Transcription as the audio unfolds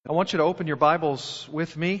I want you to open your Bibles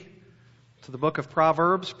with me to the book of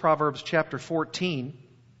Proverbs, Proverbs chapter 14.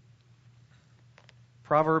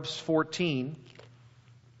 Proverbs 14.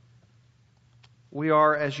 We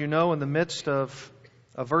are, as you know, in the midst of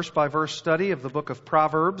a verse-by-verse study of the book of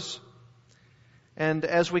Proverbs. And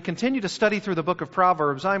as we continue to study through the book of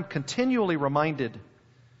Proverbs, I'm continually reminded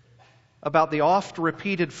about the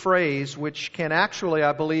oft-repeated phrase which can actually,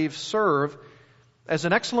 I believe, serve as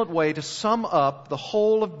an excellent way to sum up the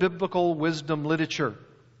whole of biblical wisdom literature.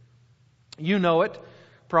 You know it,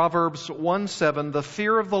 Proverbs 1:7, "The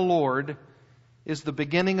fear of the Lord is the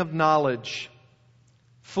beginning of knowledge.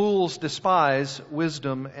 Fools despise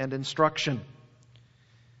wisdom and instruction."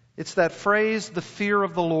 It's that phrase, the fear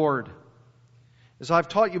of the Lord. As I've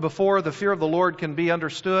taught you before, the fear of the Lord can be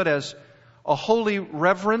understood as a holy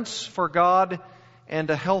reverence for God and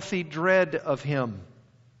a healthy dread of Him.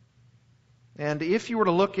 And if you were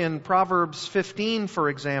to look in Proverbs 15, for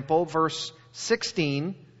example, verse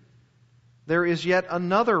 16, there is yet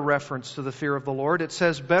another reference to the fear of the Lord. It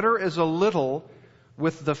says, "Better is a little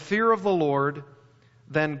with the fear of the Lord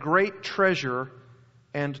than great treasure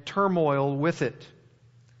and turmoil with it."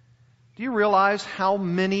 Do you realize how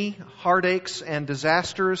many heartaches and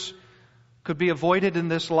disasters could be avoided in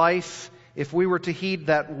this life if we were to heed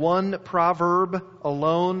that one proverb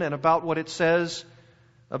alone and about what it says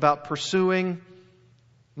about pursuing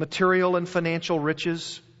material and financial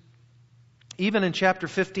riches? Even in chapter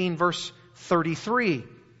 15, verse 33,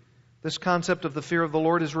 this concept of the fear of the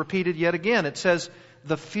Lord is repeated yet again. It says,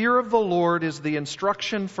 "The fear of the Lord is the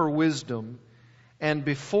instruction for wisdom, and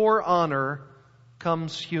before honor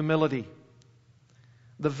comes humility."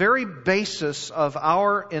 The very basis of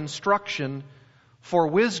our instruction for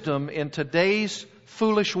wisdom in today's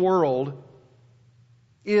foolish world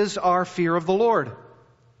is our fear of the Lord.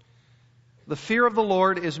 The fear of the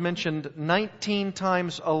Lord is mentioned 19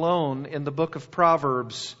 times alone in the book of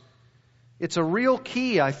Proverbs. It's a real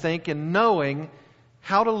key, I think, in knowing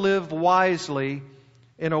how to live wisely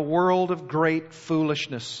in a world of great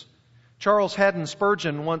foolishness. Charles Haddon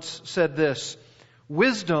Spurgeon once said this,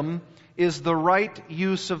 "Wisdom is the right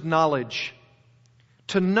use of knowledge.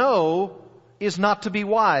 To know is not to be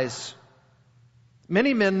wise.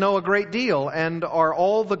 Many men know a great deal and are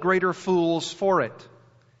all the greater fools for it.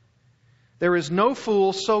 There is no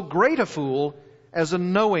fool so great a fool as a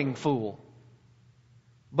knowing fool.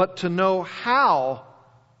 But to know how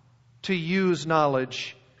to use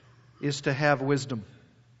knowledge is to have wisdom."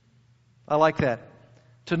 I like that.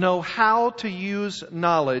 To know how to use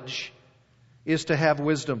knowledge is to have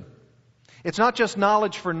wisdom. It's not just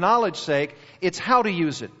knowledge for knowledge's sake, it's how to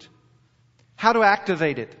use it, how to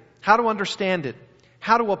activate it, how to understand it,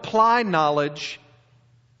 how to apply knowledge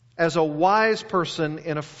as a wise person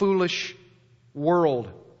in a foolish world.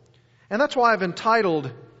 And that's why I've entitled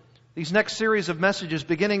these next series of messages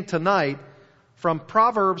beginning tonight from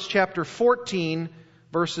Proverbs chapter 14,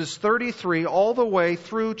 verses 33 all the way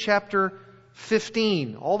through chapter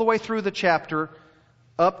 15, all the way through the chapter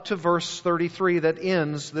up to verse 33 that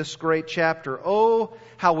ends this great chapter. Oh,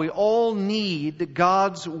 how we all need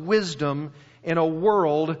God's wisdom in a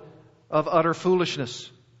world of utter foolishness.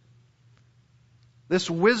 This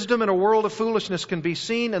wisdom in a world of foolishness can be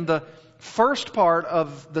seen in the first part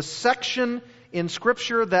of the section in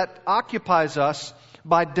Scripture that occupies us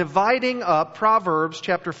by dividing up Proverbs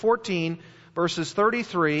chapter 14, verses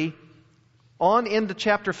 33, on into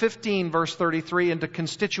chapter 15, verse 33, into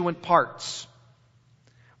constituent parts.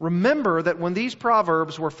 Remember that when these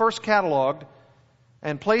Proverbs were first cataloged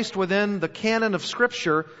and placed within the canon of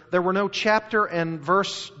Scripture, there were no chapter and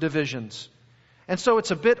verse divisions. And so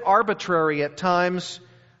it's a bit arbitrary at times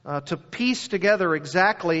to piece together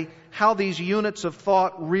exactly how these units of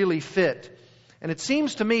thought really fit. And it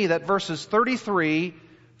seems to me that verses 33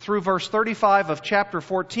 through verse 35 of chapter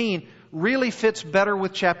 14 really fits better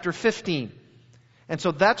with chapter 15. And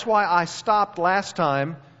so that's why I stopped last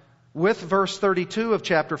time with verse 32 of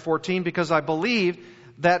chapter 14, because I believe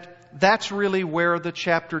that that's really where the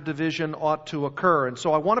chapter division ought to occur. And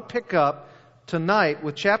so I want to pick up tonight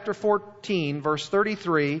with chapter 14, verse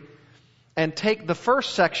 33, and take the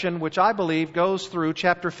first section, which I believe goes through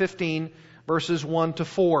chapter 15, verses 1 to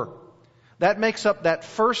 4. That makes up that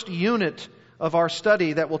first unit of our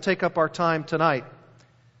study that will take up our time tonight.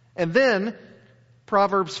 And then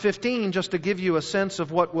Proverbs 15, just to give you a sense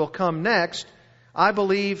of what will come next, I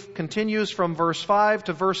believe continues from verse 5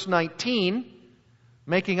 to verse 19,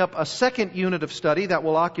 making up a second unit of study that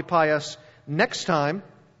will occupy us next time.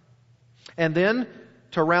 And then,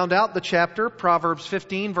 to round out the chapter, Proverbs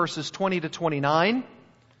 15, verses 20 to 29,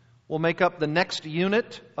 will make up the next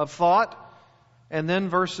unit of thought. And then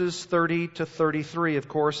verses 30 to 33, of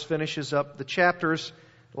course, finishes up the chapter's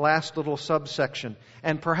last little subsection.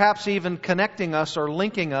 And perhaps even connecting us or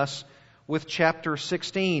linking us with chapter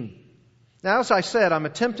 16. Now, as I said, I'm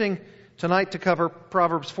attempting tonight to cover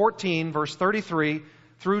Proverbs 14, verse 33,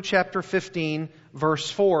 through chapter 15,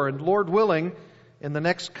 verse 4. And Lord willing, in the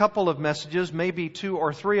next couple of messages, maybe 2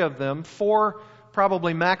 or 3 of them, 4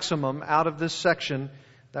 probably maximum out of this section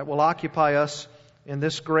that will occupy us in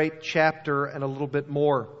this great chapter and a little bit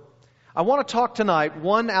more. I want to talk tonight,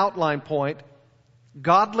 one outline point,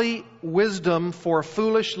 godly wisdom for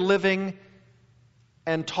foolish living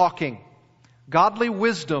and talking. Godly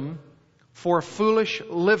wisdom for foolish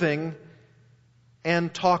living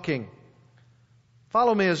and talking.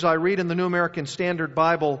 Follow me as I read in the New American Standard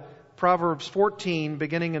Bible, Proverbs 14,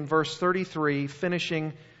 beginning in verse 33,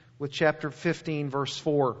 finishing with chapter 15, verse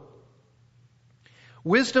 4.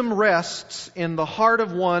 Wisdom rests in the heart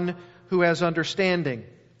of one who has understanding,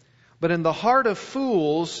 but in the heart of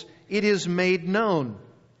fools it is made known.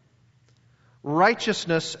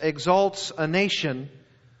 Righteousness exalts a nation,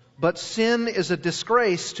 but sin is a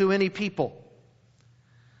disgrace to any people.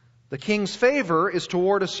 The king's favor is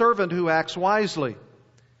toward a servant who acts wisely,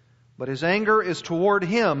 but his anger is toward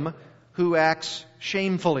him who acts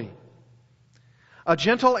shamefully. A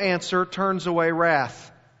gentle answer turns away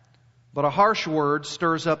wrath, but a harsh word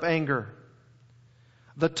stirs up anger.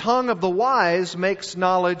 The tongue of the wise makes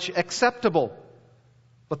knowledge acceptable,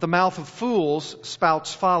 but the mouth of fools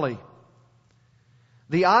spouts folly.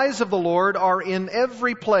 The eyes of the Lord are in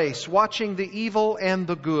every place, watching the evil and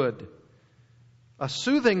the good. A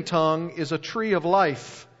soothing tongue is a tree of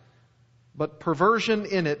life, but perversion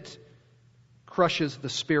in it crushes the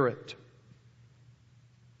spirit.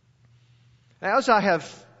 As I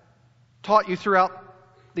have taught you throughout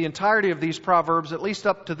the entirety of these Proverbs, at least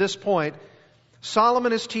up to this point,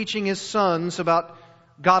 Solomon is teaching his sons about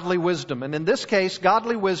godly wisdom. And in this case,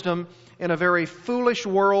 godly wisdom in a very foolish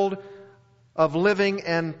world of living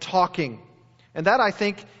and talking. And that, I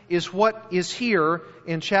think, is what is here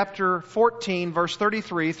in chapter 14, verse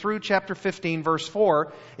 33, through chapter 15, verse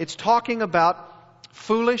 4. It's talking about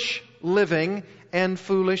foolish living and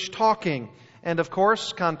foolish talking. And of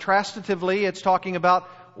course, contrastatively, it's talking about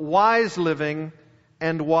wise living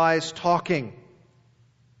and wise talking.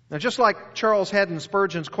 Now, just like Charles Haddon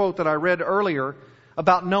Spurgeon's quote that I read earlier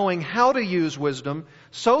about knowing how to use wisdom,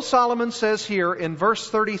 so Solomon says here in verse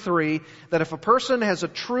 33 that if a person has a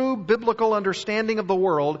true biblical understanding of the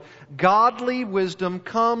world, godly wisdom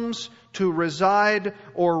comes to reside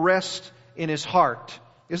or rest in his heart.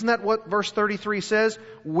 Isn't that what verse 33 says?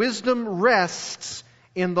 Wisdom rests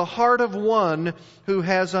in the heart of one who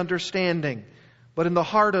has understanding. But in the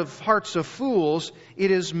hearts of fools,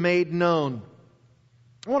 it is made known.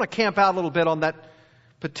 I want to camp out a little bit on that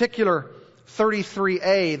particular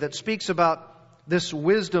 33a that speaks about this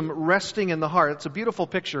wisdom resting in the heart. It's a beautiful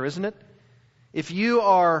picture, isn't it? If you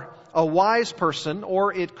are a wise person,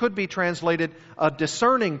 or it could be translated a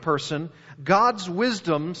discerning person, God's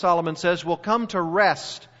wisdom, Solomon says, will come to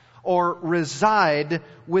rest or reside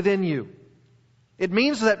within you. It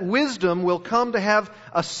means that wisdom will come to have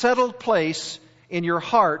a settled place in your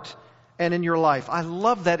heart and in your life. I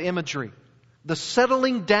love that imagery. The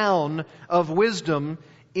settling down of wisdom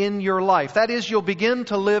in your life. That is, you'll begin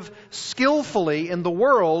to live skillfully in the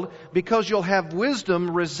world because you'll have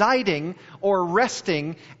wisdom residing or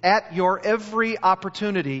resting at your every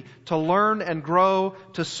opportunity to learn and grow,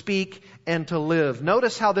 to speak and to live.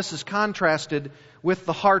 Notice how this is contrasted with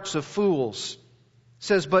the hearts of fools. It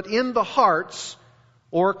says, but in the hearts,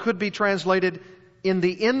 or it could be translated in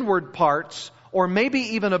the inward parts, or maybe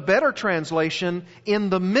even a better translation, in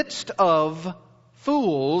the midst of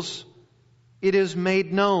fools, it is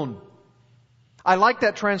made known. I like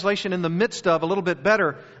that translation, in the midst of, a little bit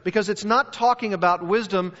better, because it's not talking about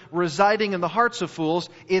wisdom residing in the hearts of fools.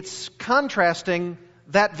 It's contrasting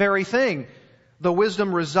that very thing. The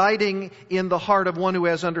wisdom residing in the heart of one who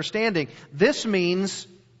has understanding. This means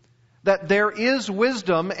that there is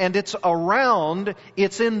wisdom and it's around,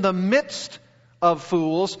 it's in the midst of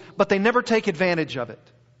fools, but they never take advantage of it.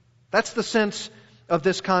 That's the sense of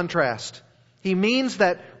this contrast. He means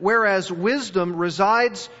that whereas wisdom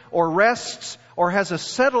resides or rests or has a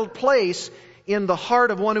settled place in the heart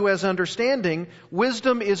of one who has understanding,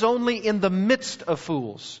 wisdom is only in the midst of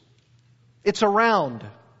fools. It's around.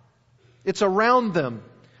 It's around them,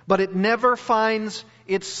 but it never finds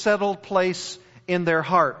its settled place in their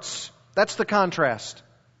hearts. That's the contrast.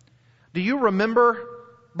 Do you remember,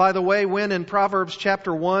 by the way, when in Proverbs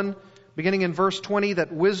chapter 1, beginning in verse 20,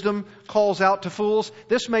 that wisdom calls out to fools?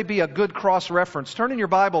 This may be a good cross-reference. Turn in your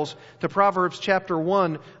Bibles to Proverbs chapter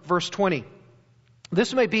 1, verse 20.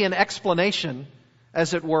 This may be an explanation,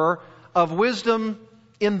 as it were, of wisdom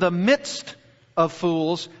in the midst of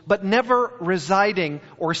fools, but never residing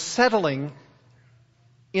or settling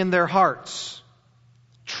in their hearts,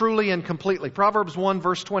 truly and completely. Proverbs 1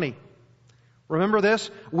 verse 20. Remember this?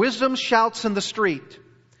 Wisdom shouts in the street.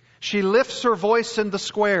 She lifts her voice in the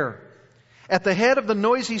square. At the head of the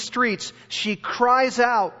noisy streets, she cries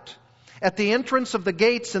out. At the entrance of the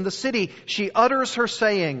gates in the city, she utters her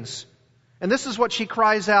sayings. And this is what she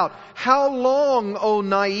cries out. How long, O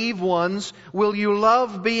naive ones, will you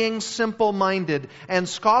love being simple-minded? And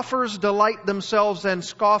scoffers delight themselves in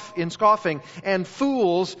scoffing, and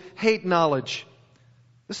fools hate knowledge.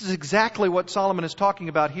 This is exactly what Solomon is talking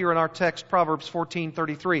about here in our text, Proverbs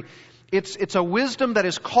 14:33. It's a wisdom that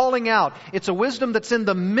is calling out. It's a wisdom that's in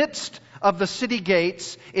the midst of the city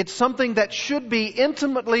gates. It's something that should be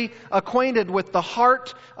intimately acquainted with the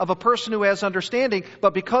heart of a person who has understanding.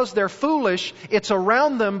 But because they're foolish, it's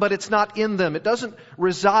around them, but it's not in them. It doesn't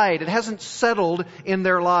reside. It hasn't settled in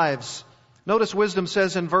their lives. Notice wisdom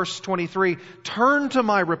says in verse 23, turn to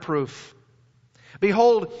my reproof.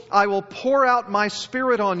 Behold, I will pour out my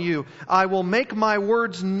spirit on you. I will make my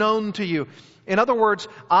words known to you. In other words,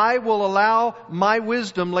 I will allow my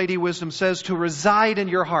wisdom, Lady Wisdom says, to reside in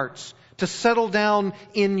your hearts, to settle down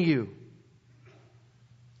in you.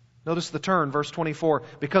 Notice the turn, verse 24.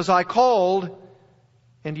 Because I called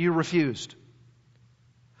and you refused.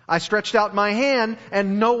 I stretched out my hand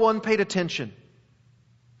and no one paid attention.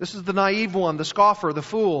 This is the naive one, the scoffer, the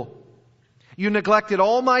fool. You neglected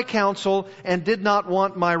all my counsel and did not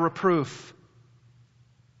want my reproof.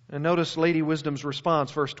 And notice Lady Wisdom's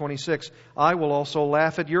response, verse 26. I will also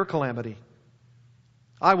laugh at your calamity.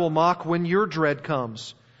 I will mock when your dread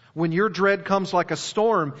comes. When your dread comes like a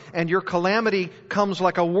storm and your calamity comes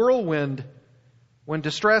like a whirlwind. When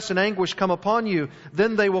distress and anguish come upon you,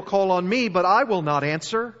 then they will call on me, but I will not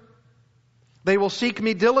answer. They will seek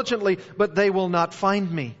me diligently, but they will not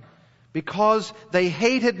find me. Because they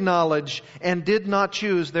hated knowledge and did not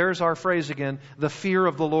choose, there's our phrase again, the fear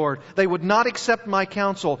of the Lord. They would not accept my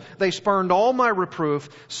counsel. They spurned all my reproof.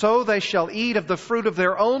 So they shall eat of the fruit of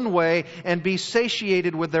their own way and be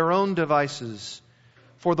satiated with their own devices.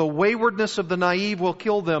 For the waywardness of the naive will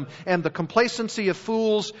kill them, and the complacency of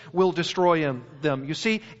fools will destroy them. You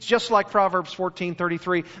see, it's just like Proverbs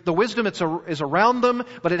 14:33. The wisdom is around them,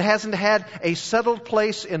 but it hasn't had a settled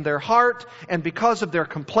place in their heart, and because of their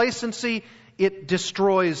complacency, it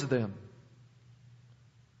destroys them.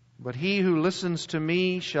 But he who listens to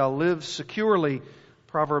me shall live securely,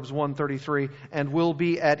 Proverbs 1:33, and will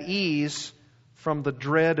be at ease from the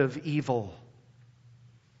dread of evil.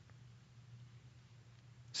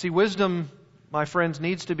 See, wisdom, my friends,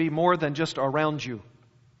 needs to be more than just around you.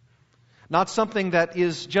 Not something that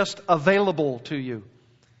is just available to you.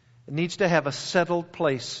 It needs to have a settled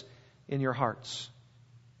place in your hearts.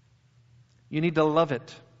 You need to love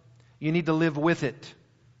it. You need to live with it.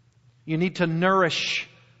 You need to nourish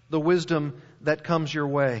the wisdom that comes your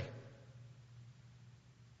way.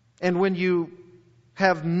 And when you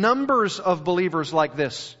have numbers of believers like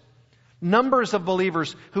this, numbers of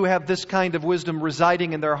believers who have this kind of wisdom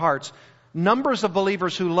residing in their hearts. Numbers of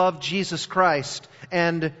believers who love Jesus Christ,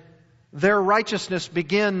 and their righteousness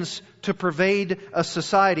begins to pervade a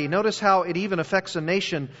society. Notice how it even affects a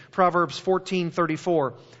nation. Proverbs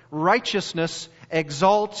 14:34. Righteousness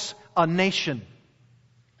exalts a nation,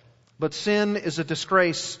 but sin is a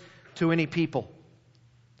disgrace to any people.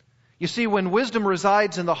 You see, when wisdom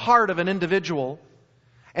resides in the heart of an individual,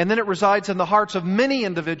 and then it resides in the hearts of many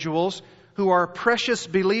individuals who are precious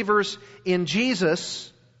believers in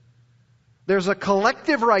Jesus, there's a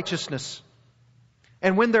collective righteousness.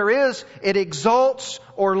 And when there is, it exalts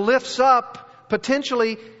or lifts up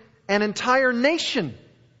potentially an entire nation.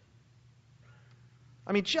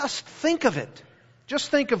 I mean, just think of it. Just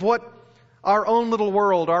think of what our own little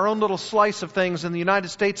world, our own little slice of things in the United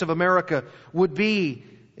States of America would be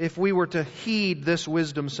if we were to heed this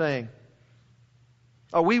wisdom saying.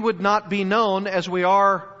 We would not be known as we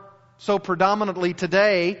are so predominantly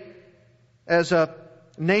today as a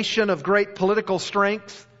nation of great political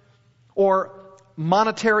strength or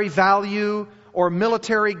monetary value or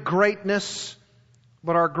military greatness,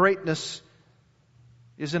 but our greatness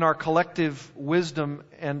is in our collective wisdom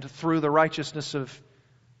and through the righteousness of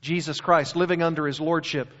Jesus Christ, living under His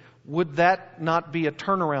Lordship. Would that not be a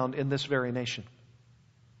turnaround in this very nation?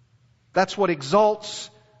 That's what exalts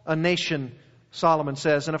a nation, Solomon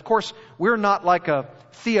says. And of course, we're not like a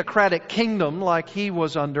theocratic kingdom like he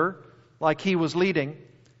was under, like he was leading.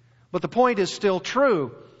 But the point is still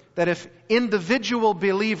true, that if individual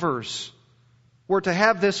believers were to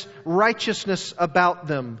have this righteousness about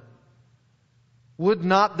them, Would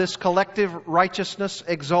not this collective righteousness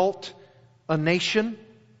exalt a nation?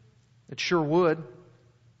 It sure would.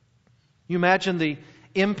 You imagine the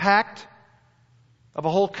impact of a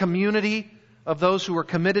whole community of those who are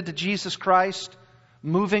committed to Jesus Christ,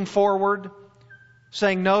 moving forward,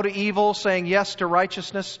 saying no to evil, saying yes to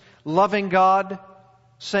righteousness, loving God,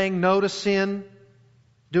 saying no to sin,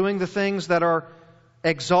 doing the things that are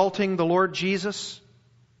exalting the Lord Jesus.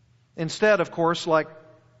 Instead, of course, like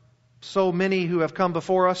so many who have come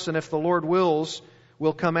before us, and if the Lord wills,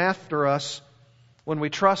 will come after us, when we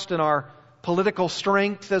trust in our political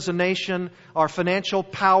strength as a nation, our financial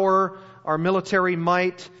power, our military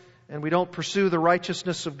might, and we don't pursue the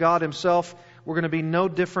righteousness of God Himself, we're going to be no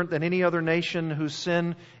different than any other nation whose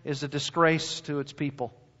sin is a disgrace to its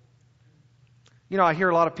people. You know, I hear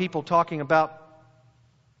a lot of people talking about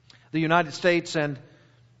the United States and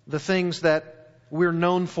the things that we're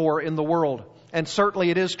known for in the world. And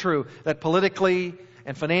certainly it is true that politically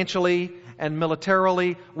and financially and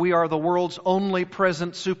militarily we are the world's only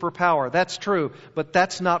present superpower. That's true, but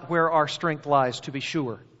that's not where our strength lies, to be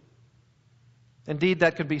sure. Indeed,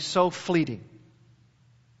 that could be so fleeting.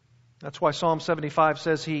 That's why Psalm 75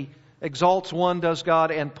 says He exalts one, does God,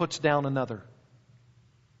 and puts down another.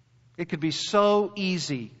 It could be so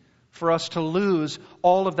easy for us to lose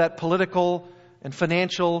all of that political and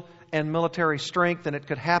financial and military strength, and it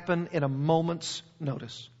could happen in a moment's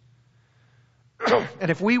notice. And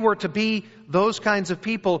if we were to be those kinds of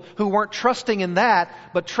people who weren't trusting in that,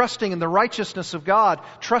 but trusting in the righteousness of God,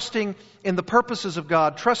 trusting in the purposes of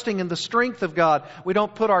God, trusting in the strength of God, we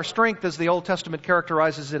don't put our strength, as the Old Testament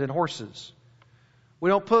characterizes it, in horses. We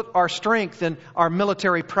don't put our strength in our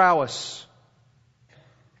military prowess.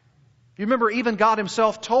 You remember even God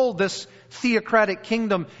Himself told this theocratic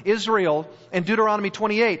kingdom, Israel, in Deuteronomy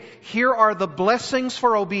 28, here are the blessings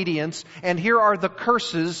for obedience and here are the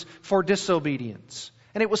curses for disobedience.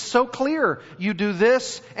 And it was so clear. You do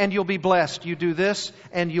this and you'll be blessed. You do this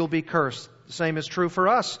and you'll be cursed. The same is true for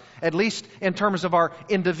us, at least in terms of our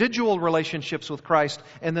individual relationships with Christ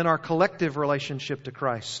and then our collective relationship to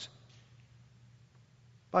Christ.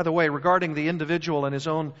 By the way, regarding the individual and his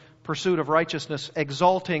own pursuit of righteousness,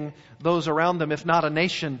 exalting those around them, if not a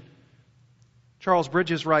nation, Charles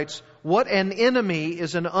Bridges writes, "What an enemy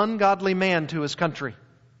is an ungodly man to his country."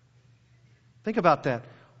 Think about that.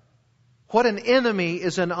 What an enemy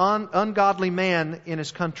is an ungodly man in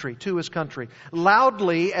his country, to his country.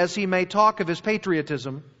 Loudly as he may talk of his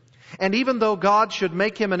patriotism, and even though God should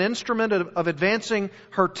make him an instrument of advancing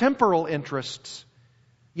her temporal interests,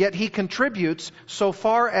 yet he contributes, so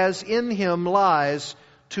far as in him lies,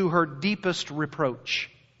 to her deepest reproach.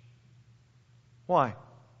 Why?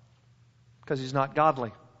 Because he's not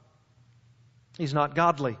godly. He's not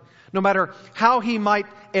godly. No matter how he might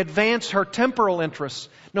advance her temporal interests,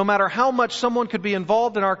 no matter how much someone could be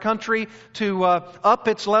involved in our country to up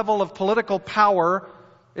its level of political power,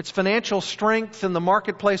 its financial strength in the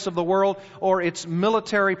marketplace of the world, or its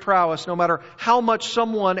military prowess, no matter how much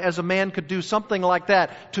someone as a man could do something like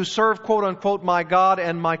that to serve, quote unquote, my God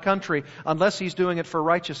and my country, unless he's doing it for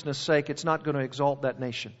righteousness' sake, it's not going to exalt that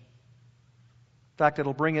nation. In fact,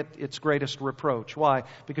 it'll bring it its greatest reproach. Why?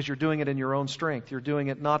 Because you're doing it in your own strength. You're doing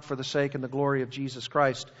it not for the sake and the glory of Jesus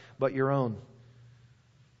Christ, but your own.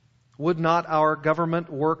 Would not our government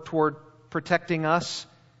work toward protecting us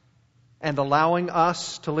and allowing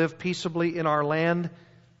us to live peaceably in our land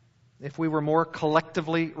if we were more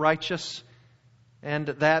collectively righteous, and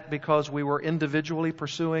that because we were individually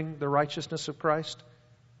pursuing the righteousness of Christ?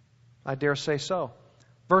 I dare say so.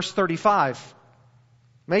 Verse 35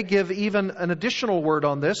 may give even an additional word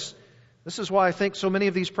on this. This is why I think so many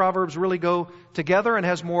of these proverbs really go together and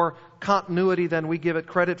has more continuity than we give it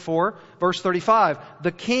credit for. Verse 35,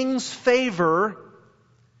 the king's favor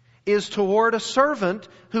is toward a servant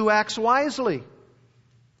who acts wisely,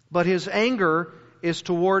 but his anger is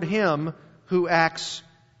toward him who acts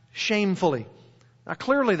shamefully. Now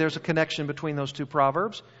clearly there's a connection between those two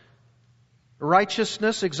proverbs.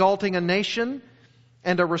 Righteousness exalting a nation,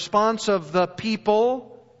 and a response of the people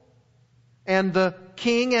and the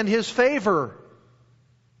king and his favor.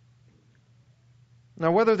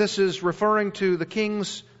 Now whether this is referring to the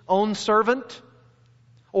king's own servant,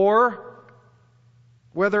 or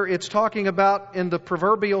whether it's talking about, in the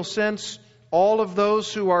proverbial sense, all of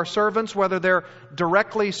those who are servants, whether they're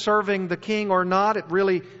directly serving the king or not, it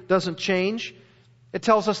really doesn't change. It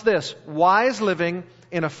tells us this: wise living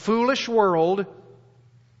in a foolish world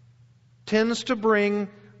tends to bring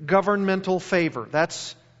governmental favor.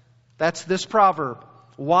 That's this proverb.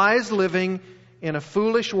 Wise living in a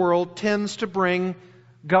foolish world tends to bring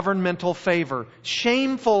governmental favor.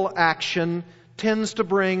 Shameful action tends to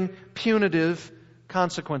bring punitive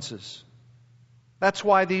consequences. That's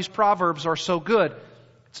why these proverbs are so good.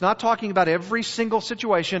 It's not talking about every single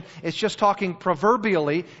situation. It's just talking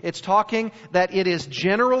proverbially. It's talking that it is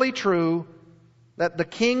generally true that the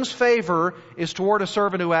king's favor is toward a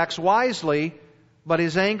servant who acts wisely, but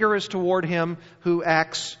his anger is toward him who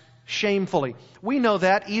acts shamefully. We know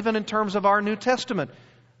that even in terms of our New Testament.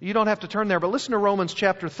 You don't have to turn there, but listen to Romans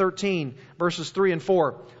chapter 13, verses 3 and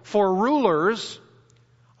 4. For rulers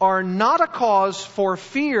are not a cause for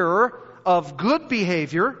fear of good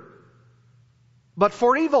behavior, but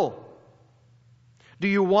for evil. Do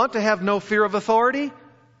you want to have no fear of authority?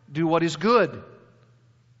 Do what is good.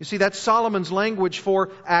 You see, that's Solomon's language for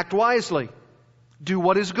act wisely. Do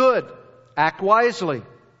what is good. Act wisely.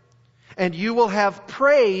 And you will have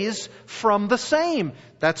praise from the same.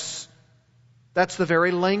 That's the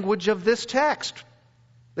very language of this text.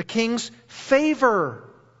 The king's favor.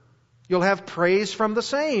 You'll have praise from the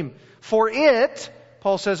same. For it,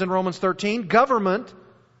 Paul says in Romans 13, government,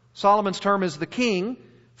 Solomon's term is the king.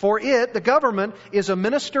 For it, the government, is a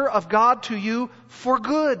minister of God to you for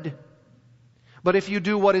good. But if you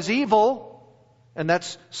do what is evil, and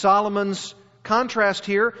that's Solomon's contrast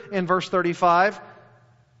here in verse 35,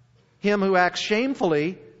 him who acts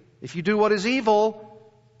shamefully, if you do what is evil,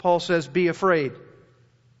 Paul says, be afraid.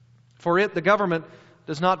 For it, the government,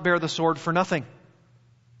 does not bear the sword for nothing.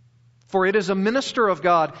 For it is a minister of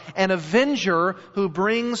God, an avenger who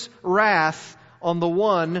brings wrath on the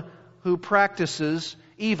one who practices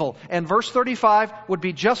evil. And verse 35 would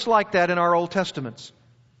be just like that in our Old Testaments.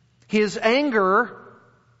 His anger,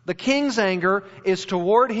 the king's anger, is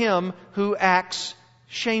toward him who acts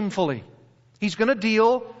shamefully. He's going to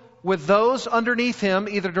deal with those underneath him,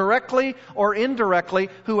 either directly or indirectly,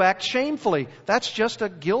 who act shamefully. That's just a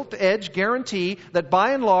gilt-edged guarantee that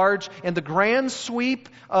by and large, in the grand sweep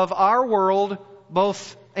of our world,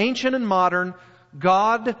 both ancient and modern,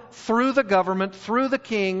 God, through the government, through the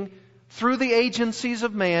king, through the agencies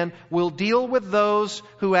of man, will deal with those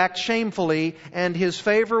who act shamefully, and His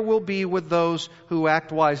favor will be with those who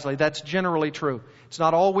act wisely. That's generally true. It's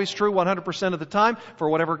not always true 100% of the time for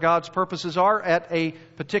whatever God's purposes are at a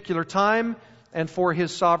particular time and for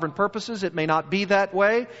His sovereign purposes. It may not be that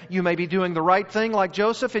way. You may be doing the right thing like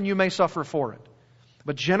Joseph and you may suffer for it.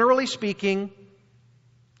 But generally speaking,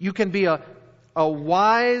 you can be a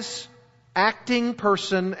wise, acting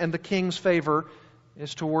person and the king's favor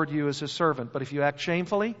is toward you as His servant. But if you act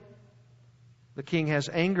shamefully, the king has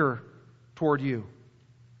anger toward you.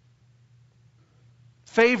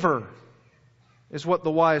 Favor is what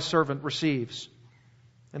the wise servant receives.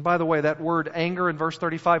 And by the way, that word anger in verse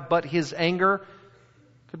 35, but his anger,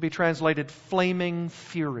 could be translated flaming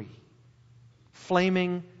fury.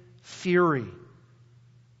 Flaming fury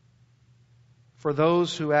for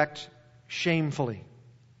those who act shamefully.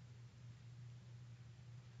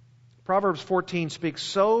 Proverbs 14 speaks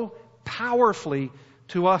so powerfully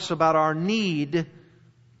to us about our need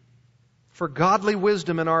for godly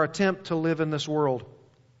wisdom in our attempt to live in this world.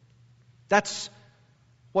 That's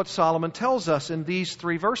what Solomon tells us in these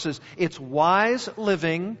 3 verses. It's wise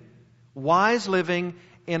living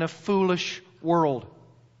in a foolish world.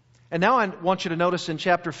 And now I want you to notice in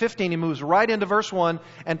chapter 15, he moves right into verse 1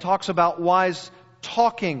 and talks about wise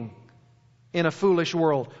talking in a foolish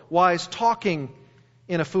world. Wise talking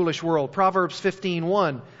in a foolish world. Proverbs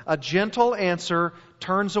 15:1. A gentle answer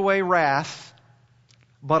turns away wrath,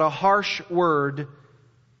 but a harsh word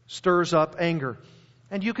stirs up anger.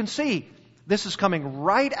 And you can see this is coming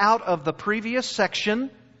right out of the previous section,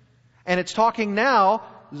 and it's talking now,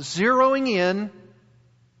 zeroing in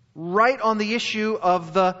right on the issue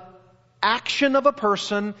of the action of a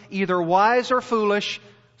person, either wise or foolish,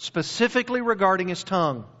 specifically regarding his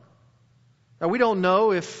tongue. Now, we don't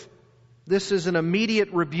know if this is an immediate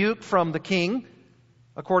rebuke from the king,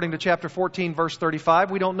 according to chapter 14, verse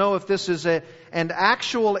 35. We don't know if this is an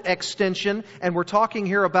actual extension, and we're talking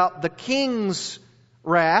here about the king's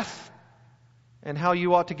wrath and how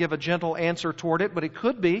you ought to give a gentle answer toward it. But it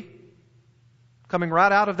could be, coming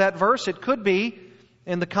right out of that verse, it could be,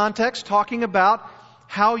 in the context, talking about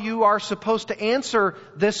how you are supposed to answer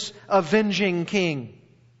this avenging king.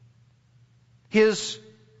 His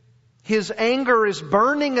anger is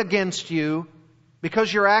burning against you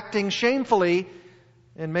because you're acting shamefully,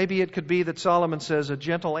 and maybe it could be that Solomon says a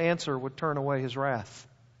gentle answer would turn away his wrath.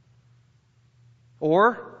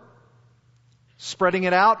 Or, spreading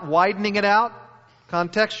it out, widening it out,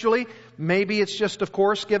 contextually, maybe it's just, of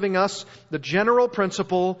course, giving us the general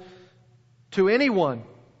principle to anyone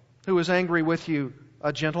who is angry with you.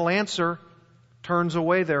 A gentle answer turns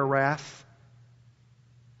away their wrath.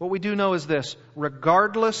 What we do know is this: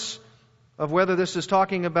 regardless of whether this is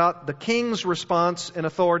talking about the king's response and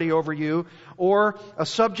authority over you or a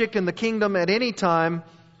subject in the kingdom at any time,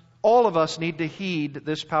 all of us need to heed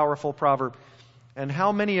this powerful proverb. And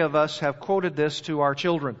how many of us have quoted this to our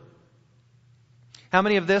children? How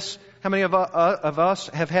many of us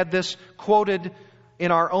have had this quoted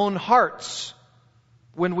in our own hearts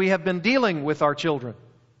when we have been dealing with our children?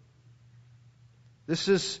 This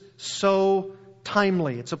is so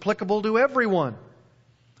timely. It's applicable to everyone.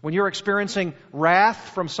 When you're experiencing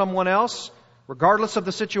wrath from someone else, regardless of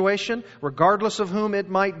the situation, regardless of whom it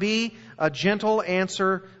might be, a gentle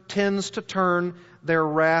answer tends to turn their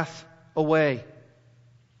wrath away.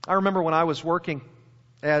 I remember when I was working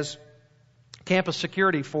as campus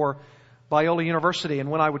security for Biola University, and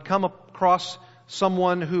when I would come across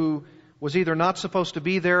someone who was either not supposed to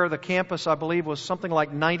be there, the campus, I believe, was something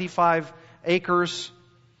like 95 acres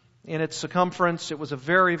in its circumference. It was a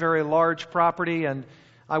very, very large property, and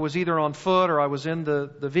I was either on foot or I was in the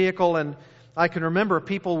vehicle, and I can remember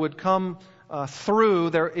people would come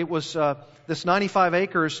through there. It was this 95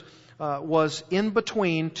 acres was in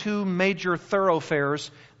between two major thoroughfares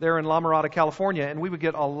there in La Mirada, California, and we would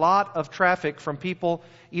get a lot of traffic from people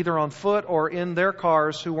either on foot or in their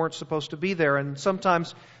cars who weren't supposed to be there, and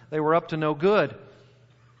sometimes they were up to no good.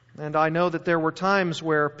 And I know that there were times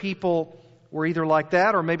where people were either like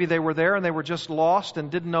that, or maybe they were there and they were just lost and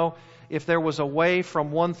didn't know if there was a way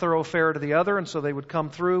from one thoroughfare to the other, and so they would come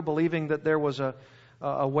through believing that there was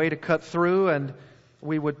a way to cut through, and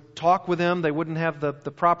we would talk with them. They wouldn't have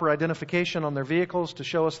the proper identification on their vehicles to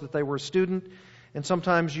show us that they were a student, and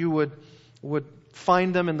sometimes you would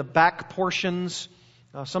find them in the back portions,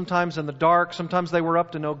 sometimes in the dark, sometimes they were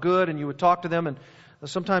up to no good, and you would talk to them, and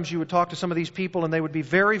sometimes you would talk to some of these people and they would be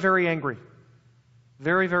very, very angry.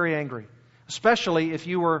 Very, very angry. Especially if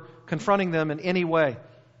you were confronting them in any way.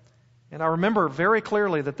 And I remember very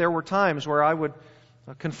clearly that there were times where I would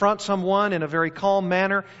confront someone in a very calm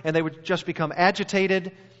manner and they would just become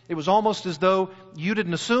agitated. It was almost as though you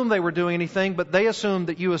didn't assume they were doing anything, but they assumed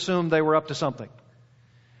that you assumed they were up to something.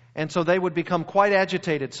 And so they would become quite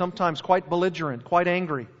agitated, sometimes quite belligerent, quite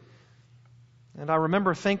angry. And I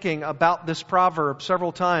remember thinking about this proverb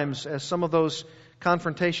several times as some of those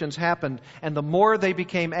confrontations happened. And the more they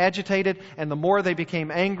became agitated and the more they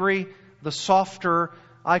became angry, the softer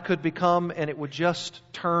I could become, and it would just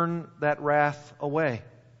turn that wrath away.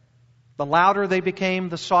 The louder they became,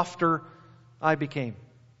 the softer I became.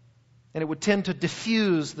 And it would tend to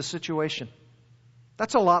diffuse the situation.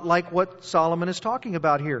 That's a lot like what Solomon is talking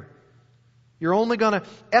about here. You're only going to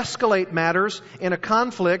escalate matters in a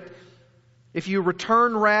conflict if you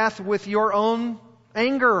return wrath with your own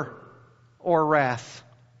anger or wrath.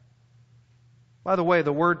 By the way,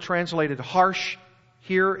 the word translated harsh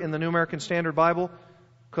here in the New American Standard Bible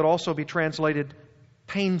could also be translated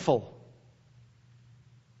painful.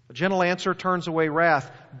 A gentle answer turns away wrath,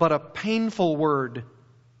 but a painful word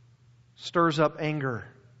stirs up anger.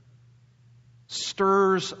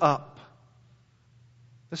 Stirs up.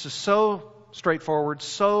 This is so straightforward,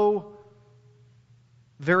 so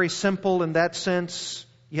very simple in that sense,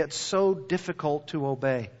 yet so difficult to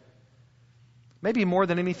obey. Maybe more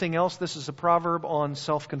than anything else, this is a proverb on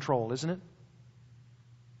self-control, isn't it?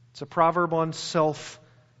 It's a proverb on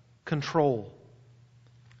self-control.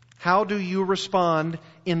 How do you respond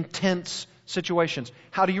in tense situations?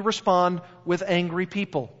 How do you respond with angry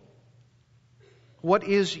people? What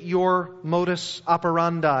is your modus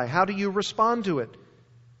operandi? How do you respond to it?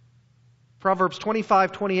 Proverbs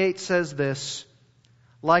 25:28 says this,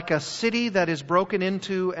 "Like a city that is broken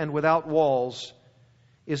into and without walls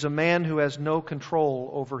is a man who has no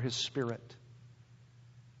control over his spirit."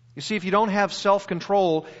 You see, if you don't have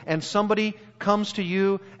self-control and somebody comes to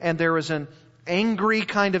you and there is an angry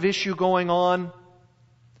kind of issue going on,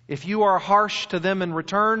 if you are harsh to them in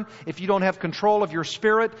return, if you don't have control of your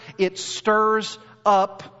spirit, it stirs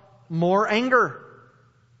up more anger,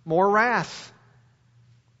 more wrath.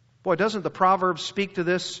 Boy, doesn't the Proverbs speak to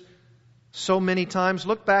this so many times?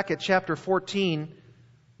 Look back at chapter 14,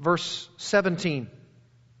 verse 17.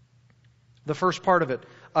 The first part of it.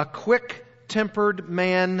 "A quick-tempered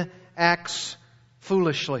man acts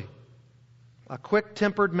foolishly." A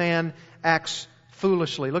quick-tempered man acts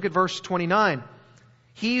foolishly. Look at verse 29.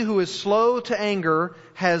 "He who is slow to anger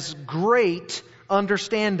has great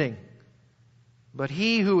understanding, but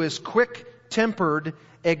he who is quick-tempered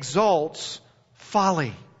exalts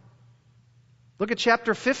folly." Look at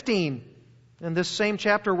chapter 15. In this same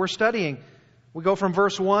chapter we're studying, we go from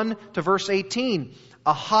verse 1 to verse 18.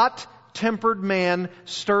 "A hot-tempered man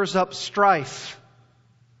stirs up strife,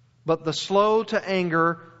 but the slow to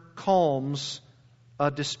anger calms a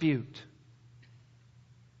dispute."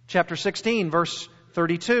 Chapter 16, verse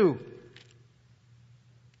 32.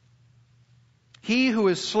 He who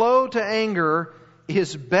is slow to anger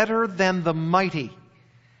is better than the mighty,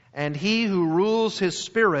 and he who rules his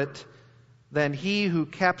spirit than he who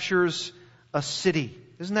captures a city.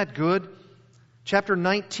 Isn't that good? Chapter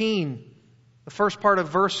 19, the first part of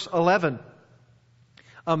verse 11.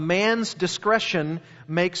 A man's discretion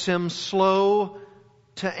makes him slow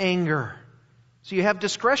to anger. So you have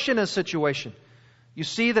discretion in a situation. You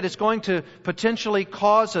see that it's going to potentially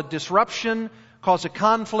cause a disruption, cause a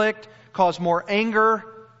conflict, cause more anger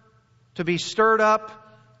to be stirred up,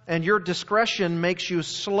 and your discretion makes you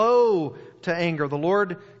slow to anger. The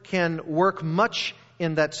Lord can work much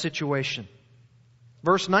in that situation.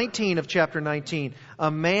 Verse 19 of chapter 19, a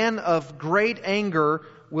man of great anger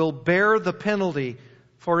will bear the penalty,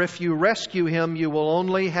 for if you rescue him, you will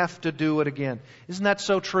only have to do it again. Isn't that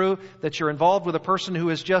so true? That you're involved with a person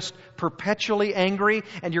who is just perpetually angry,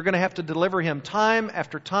 and you're going to have to deliver him time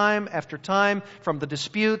after time after time from the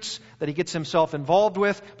disputes that he gets himself involved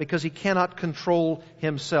with because he cannot control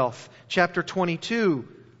himself. Chapter 22,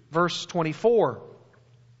 verse 24.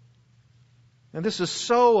 And this is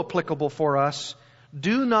so applicable for us.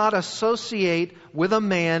 Do not associate with a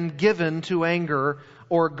man given to anger,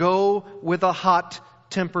 or go with a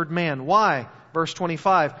hot-tempered man. Why? Verse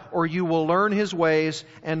 25, or you will learn his ways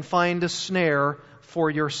and find a snare for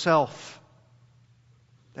yourself.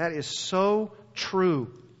 That is so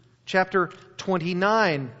true. Chapter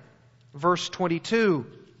 29, verse 22.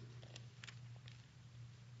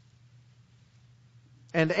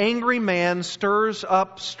 An angry man stirs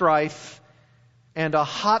up strife, and a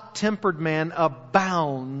hot-tempered man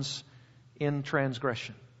abounds in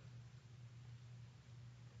transgression.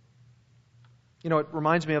 You know, it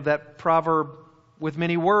reminds me of that proverb, with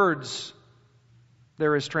many words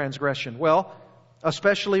there is transgression. Well,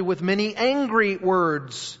 especially with many angry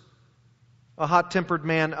words, a hot-tempered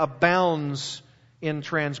man abounds in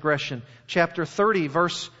transgression. Chapter 30,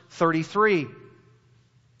 verse 33.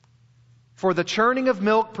 For the churning of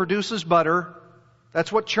milk produces butter.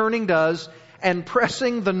 That's what churning does. And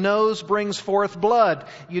pressing the nose brings forth blood.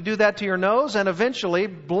 You do that to your nose, and eventually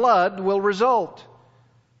blood will result.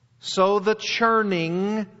 So the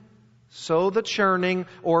churning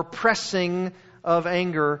or pressing of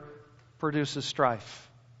anger produces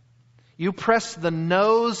strife. You press the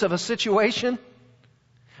nose of a situation,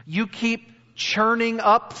 you keep churning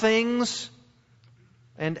up things,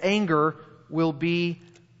 and anger will be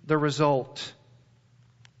the result.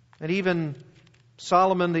 And even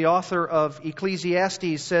Solomon, the author of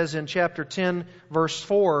Ecclesiastes, says in chapter 10, verse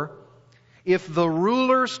 4, if the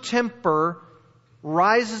ruler's temper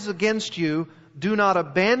rises against you, do not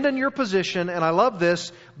abandon your position, and I love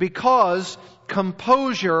this, because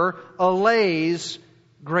composure allays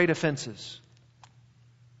great offenses.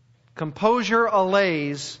 Composure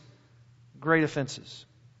allays great offenses.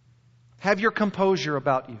 Have your composure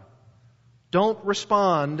about you. Don't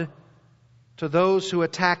respond to those who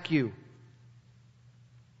attack you.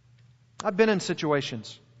 I've been in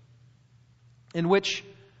situations in which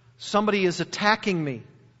somebody is attacking me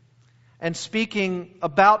and speaking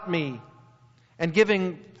about me and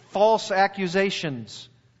giving false accusations.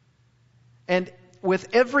 And with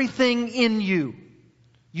everything in you,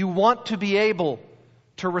 you want to be able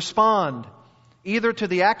to respond either to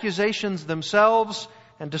the accusations themselves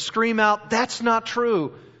and to scream out, that's not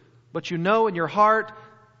true. But you know in your heart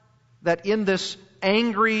that in this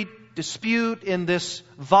angry dispute, in this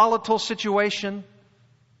volatile situation,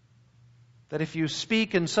 that if you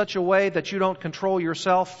speak in such a way that you don't control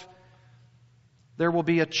yourself, there will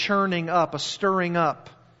be a churning up, a stirring up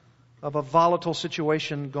of a volatile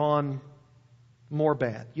situation gone more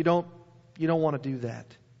bad. You don't want to do that.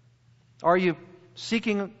 Are you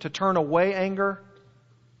seeking to turn away anger,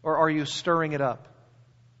 or are you stirring it up?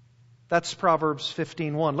 That's Proverbs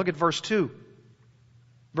 15:1. Look at verse 2.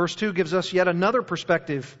 Verse 2 gives us yet another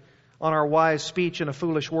perspective on our wise speech in a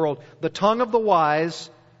foolish world. The tongue of the wise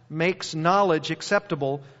makes knowledge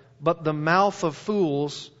acceptable, but the mouth of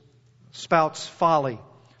fools spouts folly. Do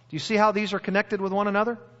you see how these are connected with one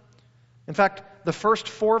another? In fact, the first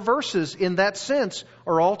 4 verses in that sense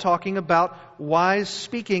are all talking about wise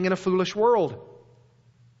speaking in a foolish world.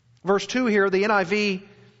 Verse 2 here, the NIV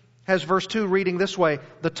has verse 2 reading this way,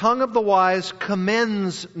 the tongue of the wise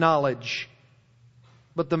commends knowledge,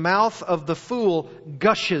 but the mouth of the fool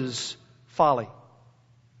gushes folly.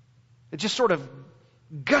 It just sort of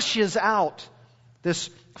gushes out this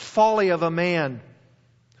folly of a man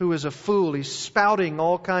who is a fool. He's spouting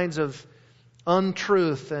all kinds of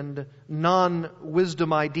untruth and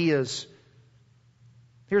non-wisdom ideas.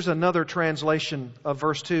 Here's another translation of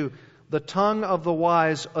verse 2. The tongue of the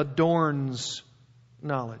wise adorns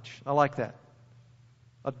knowledge. I like that.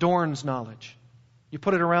 Adorns knowledge. You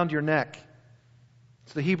put it around your neck.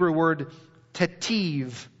 It's the Hebrew word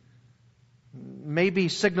tetiv, maybe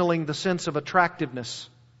signaling the sense of attractiveness.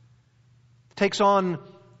 It takes on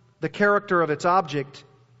the character of its object,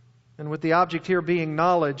 and with the object here being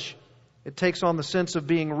knowledge, it takes on the sense of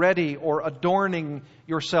being ready or adorning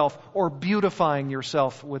yourself or beautifying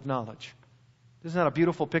yourself with knowledge. Isn't that a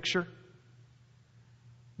beautiful picture?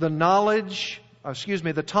 The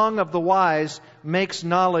tongue of the wise makes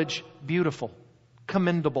knowledge beautiful,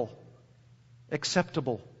 commendable,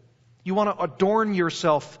 acceptable. You want to adorn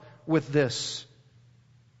yourself with this.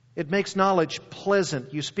 It makes knowledge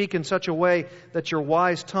pleasant. You speak in such a way that your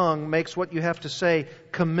wise tongue makes what you have to say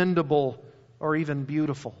commendable or even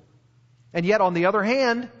beautiful. And yet, on the other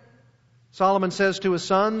hand, Solomon says to his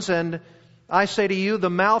sons, and I say to you, the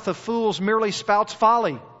mouth of fools merely spouts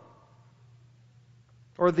folly.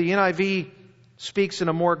 Or the NIV speaks in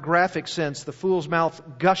a more graphic sense, the fool's mouth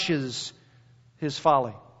gushes his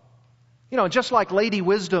folly. You know, just like Lady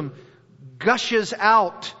Wisdom gushes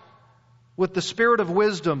out with the spirit of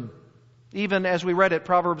wisdom, even as we read it,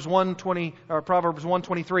 Proverbs 1:20 or Proverbs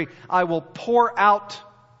 1:23, I will pour out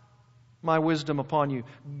my wisdom upon you,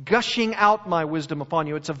 gushing out my wisdom upon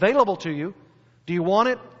you. It's available to you. Do you want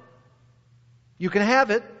it? You can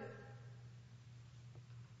have it.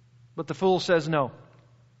 But the fool says no.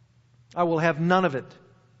 I will have none of it.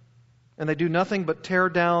 And they do nothing but tear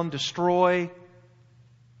down, destroy.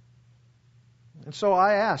 And so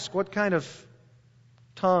I ask, what kind of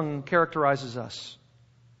tongue characterizes us?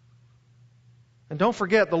 And don't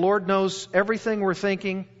forget, the Lord knows everything we're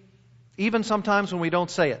thinking, even sometimes when we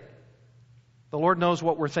don't say it. The Lord knows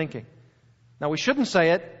what we're thinking. Now, we shouldn't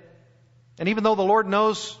say it. And even though the Lord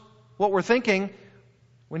knows what we're thinking,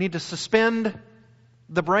 we need to suspend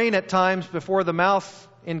the brain at times before the mouth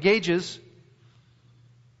engages.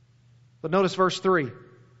 But notice verse 3.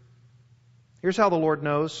 Here's how the Lord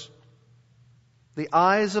knows. The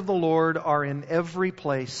eyes of the Lord are in every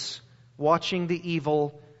place, watching the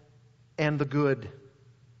evil and the good.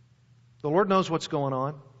 The Lord knows what's going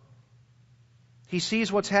on. He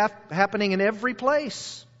sees what's happening in every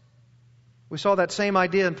place. We saw that same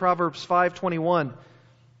idea in Proverbs 5:21,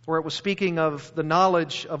 where it was speaking of the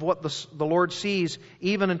knowledge of what the Lord sees,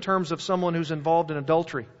 even in terms of someone who's involved in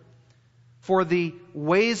adultery. For the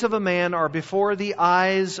ways of a man are before the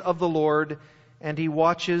eyes of the Lord, and He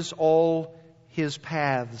watches all his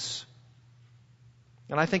paths.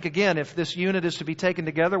 And I think, again, if this unit is to be taken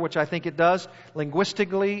together, which I think it does,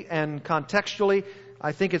 linguistically and contextually,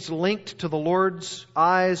 I think it's linked to the Lord's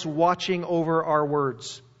eyes watching over our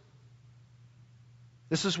words.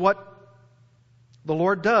 This is what the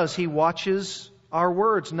Lord does. He watches our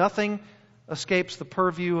words. Nothing escapes the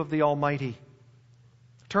purview of the Almighty.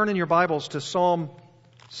 Turn in your Bibles to Psalm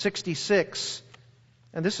 66.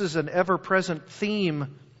 And this is an ever-present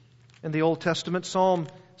theme in the Old Testament. Psalm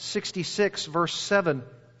 66, verse 7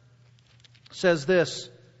 says this.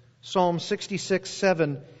 Psalm 66,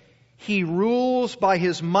 7. He rules by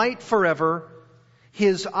His might forever.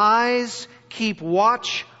 His eyes keep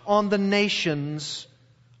watch on the nations.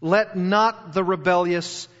 Let not the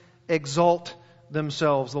rebellious exalt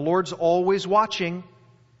themselves. The Lord's always watching.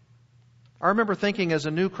 I remember thinking as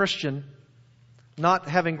a new Christian, not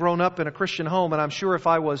having grown up in a Christian home, and I'm sure if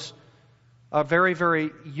I was a very, very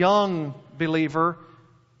young believer,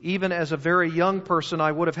 even as a very young person,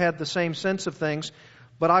 I would have had the same sense of things.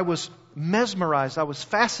 But I was mesmerized, I was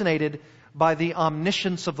fascinated by the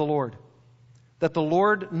omniscience of the Lord. That the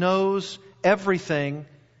Lord knows everything,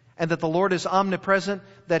 and that the Lord is omnipresent,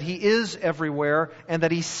 that He is everywhere, and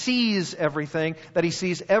that He sees everything, that He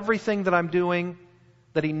sees everything that I'm doing,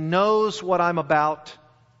 that He knows what I'm about.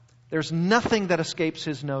 There's nothing that escapes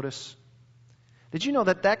His notice. Did you know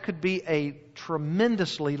that that could be a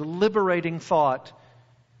tremendously liberating thought?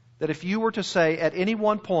 That if you were to say at any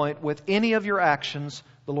one point with any of your actions,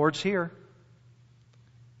 the Lord's here.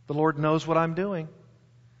 The Lord knows what I'm doing.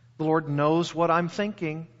 The Lord knows what I'm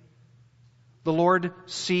thinking. The Lord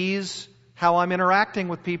sees how I'm interacting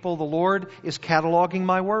with people. The Lord is cataloging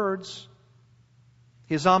my words.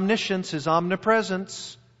 His omniscience, His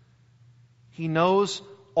omnipresence. He knows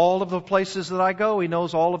all of the places that I go. He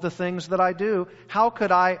knows all of the things that I do. How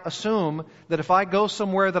could I assume that if I go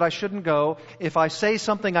somewhere that I shouldn't go, if I say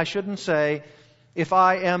something I shouldn't say, if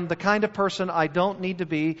I am the kind of person I don't need to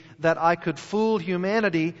be, that I could fool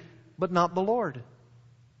humanity, but not the Lord?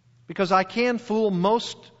 Because I can fool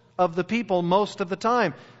most of the people most of the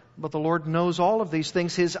time. But the Lord knows all of these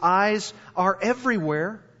things. His eyes are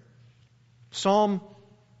everywhere. Psalm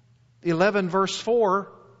 11, verse 4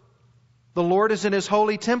 The Lord is in His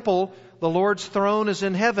holy temple. The Lord's throne is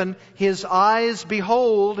in heaven. His eyes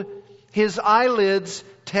behold. His eyelids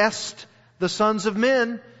test the sons of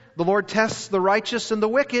men. The Lord tests the righteous and the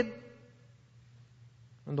wicked.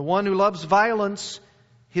 And the one who loves violence,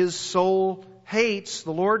 his soul hates.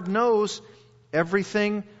 The Lord knows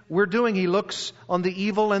everything we're doing. He looks on the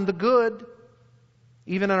evil and the good.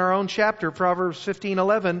 Even in our own chapter, Proverbs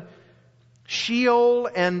 15:11, Sheol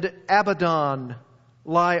and Abaddon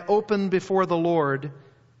lie open before the Lord.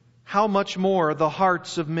 How much more the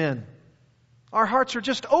hearts of men? Our hearts are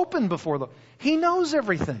just open before the Lord. He knows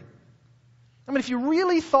everything. I mean, if you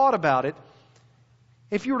really thought about it,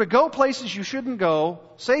 if you were to go places you shouldn't go,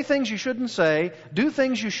 say things you shouldn't say, do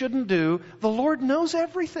things you shouldn't do, the Lord knows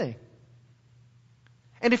everything.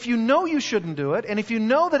 And if you know you shouldn't do it, and if you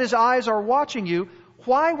know that His eyes are watching you,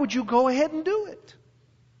 why would you go ahead and do it?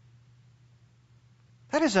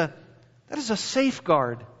 That is a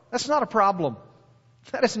safeguard. That's not a problem.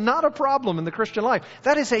 That is not a problem in the Christian life.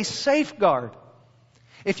 That is a safeguard.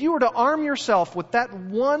 If you were to arm yourself with that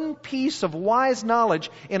one piece of wise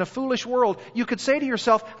knowledge in a foolish world, you could say to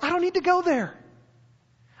yourself, I don't need to go there.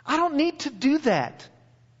 I don't need to do that.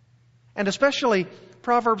 And especially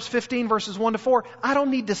Proverbs 15 verses 1 to 4, I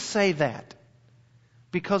don't need to say that.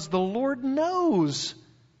 Because the Lord knows.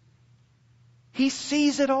 He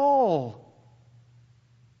sees it all.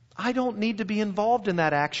 I don't need to be involved in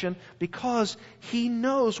that action because He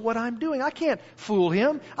knows what I'm doing. I can't fool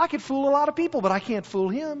Him. I could fool a lot of people, but I can't fool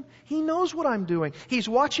Him. He knows what I'm doing. He's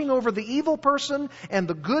watching over the evil person and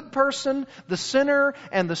the good person, the sinner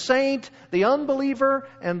and the saint, the unbeliever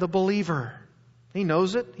and the believer. He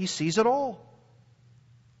knows it. He sees it all.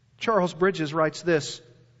 Charles Bridges writes this,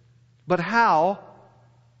 but how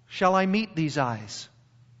shall I meet these eyes?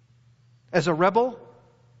 As a rebel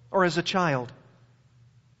or as a child?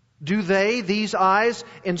 Do they, these eyes,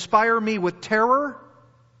 inspire me with terror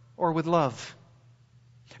or with love?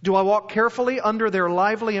 Do I walk carefully under their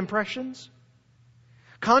lively impressions?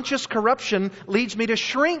 Conscious corruption leads me to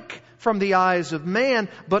shrink from the eyes of man,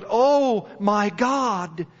 but oh my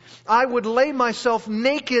God, I would lay myself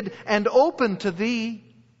naked and open to Thee.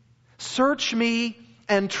 Search me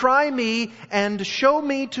and try me and show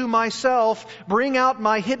me to myself. Bring out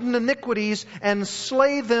my hidden iniquities and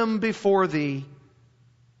slay them before Thee.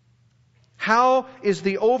 How is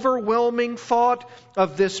the overwhelming thought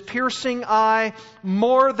of this piercing eye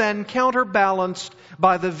more than counterbalanced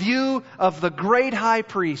by the view of the great high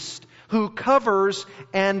priest who covers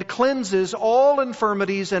and cleanses all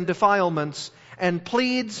infirmities and defilements and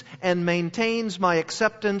pleads and maintains my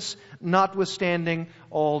acceptance notwithstanding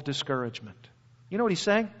all discouragement? You know what he's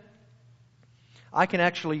saying? I can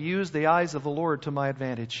actually use the eyes of the Lord to my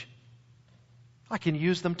advantage. I can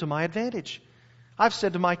use them to my advantage. I've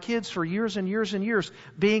said to my kids for years and years and years,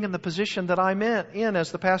 being in the position that I'm in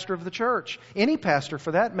as the pastor of the church, any pastor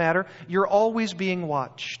for that matter, you're always being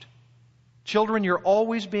watched. Children, you're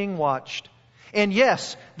always being watched. And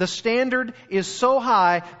yes, the standard is so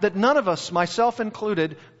high that none of us, myself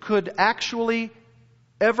included, could actually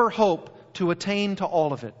ever hope to attain to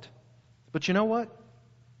all of it. But you know what?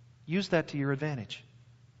 Use that to your advantage.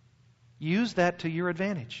 Use that to your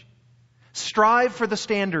advantage. Strive for the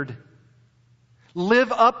standard.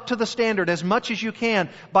 Live up to the standard as much as you can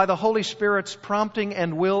by the Holy Spirit's prompting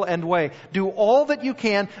and will and way. Do all that you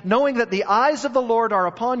can, knowing that the eyes of the Lord are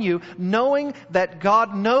upon you, knowing that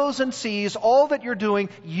God knows and sees all that you're doing.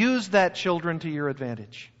 Use that, children, to your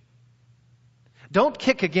advantage. Don't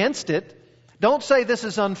kick against it. Don't say this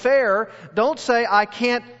is unfair. Don't say I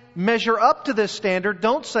can't measure up to this standard.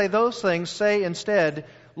 Don't say those things. Say instead,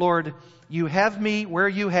 Lord, You have me where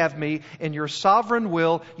You have me in Your sovereign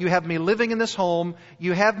will. You have me living in this home.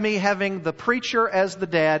 You have me having the preacher as the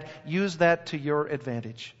dad. Use that to Your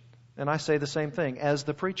advantage. And I say the same thing. As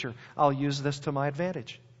the preacher, I'll use this to my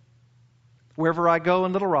advantage. Wherever I go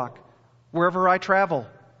in Little Rock, wherever I travel,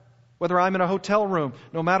 whether I'm in a hotel room,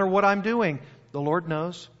 no matter what I'm doing, the Lord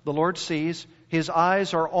knows. The Lord sees. His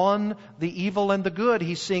eyes are on the evil and the good.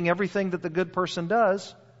 He's seeing everything that the good person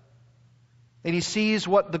does. And He sees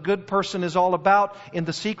what the good person is all about in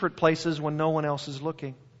the secret places when no one else is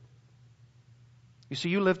looking. You see,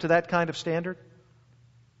 you live to that kind of standard,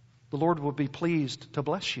 the Lord will be pleased to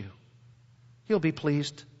bless you. He'll be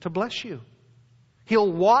pleased to bless you.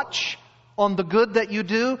 He'll watch on the good that you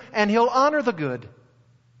do, and He'll honor the good.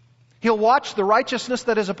 He'll watch the righteousness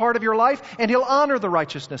that is a part of your life, and He'll honor the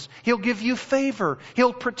righteousness. He'll give you favor.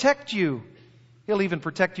 He'll protect you. He'll even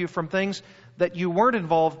protect you from things that you weren't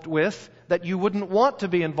involved with, that you wouldn't want to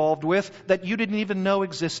be involved with, that you didn't even know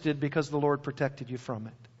existed because the Lord protected you from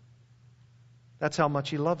it. That's how much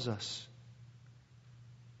He loves us.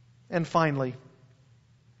 And finally,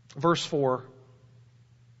 verse 4,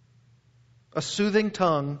 a soothing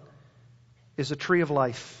tongue is a tree of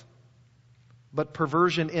life, but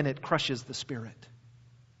perversion in it crushes the spirit.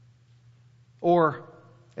 Or,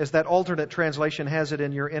 as that alternate translation has it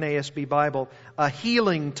in your NASB Bible, a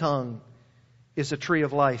healing tongue is a tree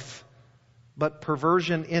of life, but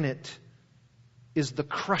perversion in it is the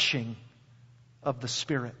crushing of the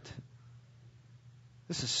spirit.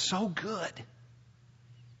 This is so good.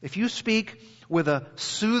 If you speak with a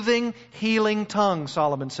soothing, healing tongue,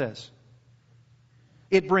 Solomon says,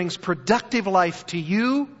 it brings productive life to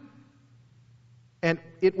you, and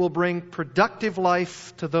it will bring productive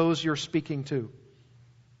life to those you're speaking to.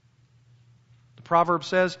 The proverb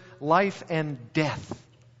says, life and death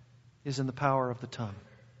is in the power of the tongue.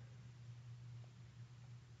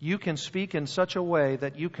 You can speak in such a way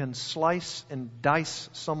that you can slice and dice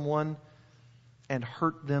someone and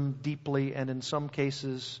hurt them deeply, and in some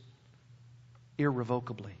cases,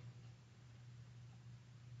 irrevocably.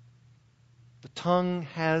 The tongue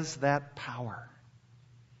has that power.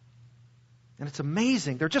 And it's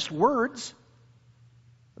amazing. They're just words.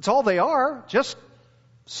 That's all they are. Just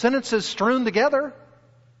sentences strewn together.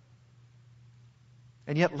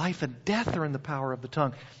 And yet life and death are in the power of the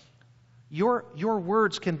tongue. Your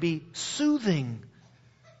words can be soothing.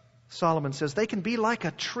 Solomon says they can be like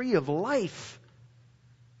a tree of life.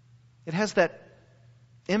 It has that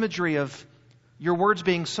imagery of your words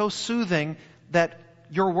being so soothing that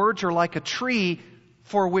your words are like a tree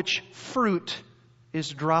for which fruit is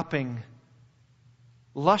dropping.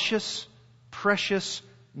 Luscious, precious,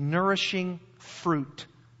 nourishing fruit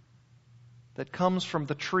that comes from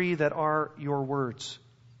the tree that are your words.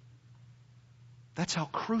 That's how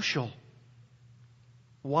crucial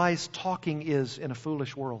wise talking is in a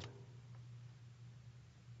foolish world.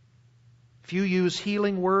 If you use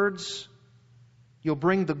healing words, you'll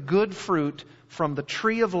bring the good fruit from the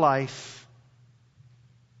tree of life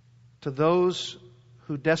to those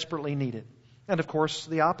who desperately need it. And of course,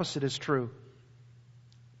 the opposite is true.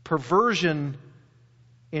 Perversion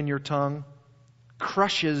in your tongue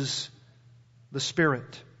crushes the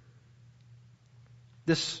spirit.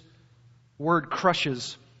 This word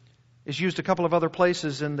crushes is used a couple of other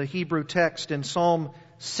places in the Hebrew text. In Psalm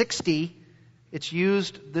 60, it's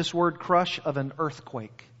used, this word crush, of an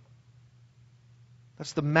earthquake.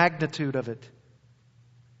 That's the magnitude of it.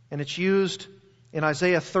 And it's used in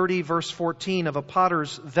Isaiah 30, verse 14, of a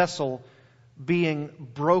potter's vessel being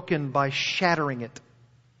broken by shattering it.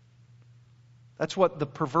 That's what the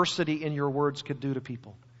perversity in your words could do to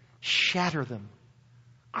people. Shatter them.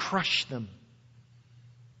 Crush them.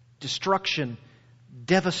 Destruction.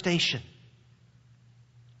 Devastation.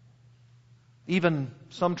 Even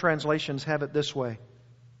some translations have it this way.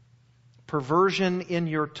 Perversion in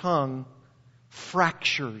your tongue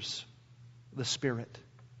fractures the spirit.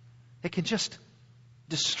 It can just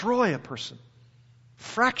destroy a person.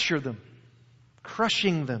 Fracture them.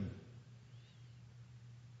 Crushing them.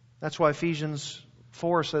 That's why Ephesians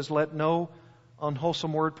 4 says, let no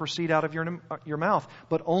unwholesome word proceed out of your mouth,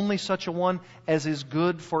 but only such a one as is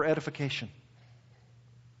good for edification.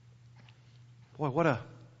 Boy,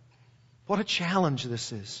 what a challenge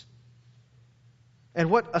this is. And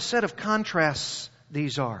what a set of contrasts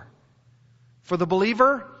these are. For the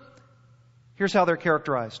believer, here's how they're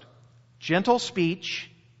characterized. Gentle speech,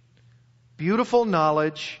 beautiful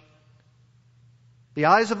knowledge, the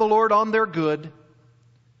eyes of the Lord on their good,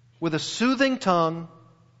 with a soothing tongue,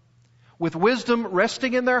 with wisdom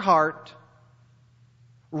resting in their heart,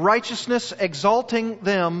 righteousness exalting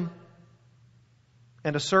them,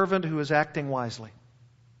 and a servant who is acting wisely.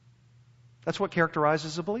 That's what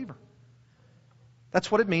characterizes a believer.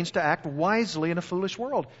 That's what it means to act wisely in a foolish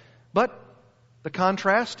world. But the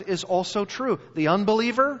contrast is also true. The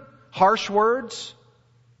unbeliever, harsh words.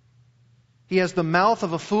 He has the mouth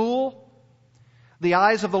of a fool. The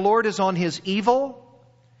eyes of the Lord is on his evil.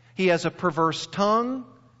 He has a perverse tongue.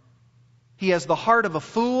 He has the heart of a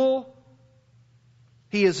fool.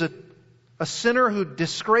 He is a sinner who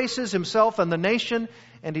disgraces himself and the nation,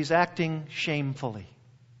 and he's acting shamefully.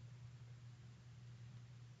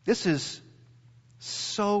 This is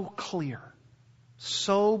so clear,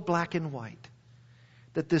 so black and white,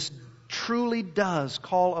 that this truly does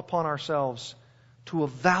call upon ourselves to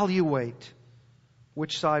evaluate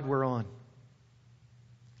which side we're on.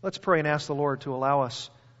 Let's pray and ask the Lord to allow us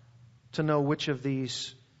to know which of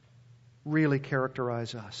these really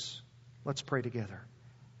characterize us. Let's pray together.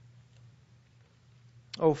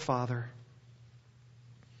 Oh, Father,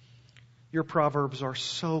 your proverbs are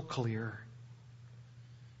so clear.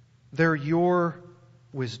 They're your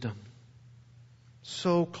wisdom.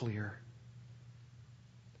 So clear.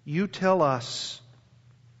 You tell us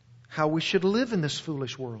how we should live in this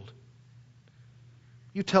foolish world.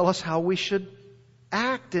 You tell us how we should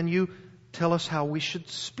act, and you tell us how we should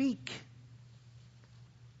speak.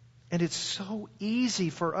 And it's so easy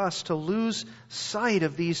for us to lose sight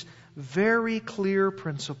of these very clear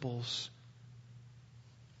principles.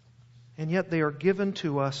 And yet they are given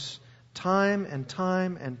to us time and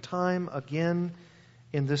time and time again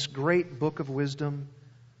in this great book of wisdom,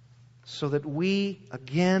 so that we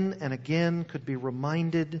again and again could be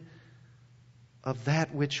reminded of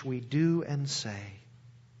that which we do and say.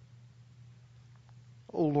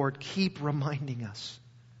 Oh Lord, keep reminding us.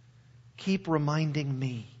 Keep reminding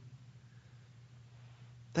me.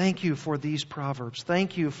 Thank you for these Proverbs.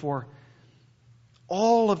 Thank you for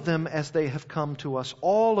all of them as they have come to us.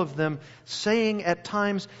 All of them saying at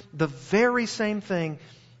times the very same thing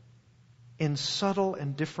in subtle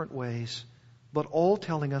and different ways, but all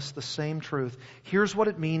telling us the same truth. Here's what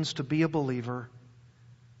it means to be a believer.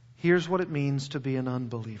 Here's what it means to be an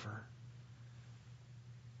unbeliever.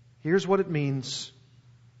 Here's what it means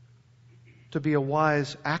to be a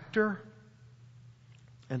wise actor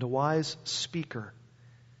and a wise speaker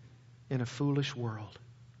in a foolish world.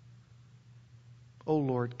 Oh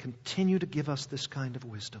Lord, continue to give us this kind of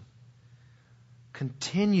wisdom.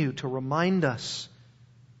 Continue to remind us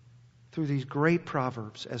through these great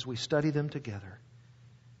Proverbs as we study them together.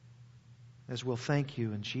 As we'll thank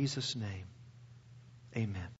you in Jesus' name. Amen.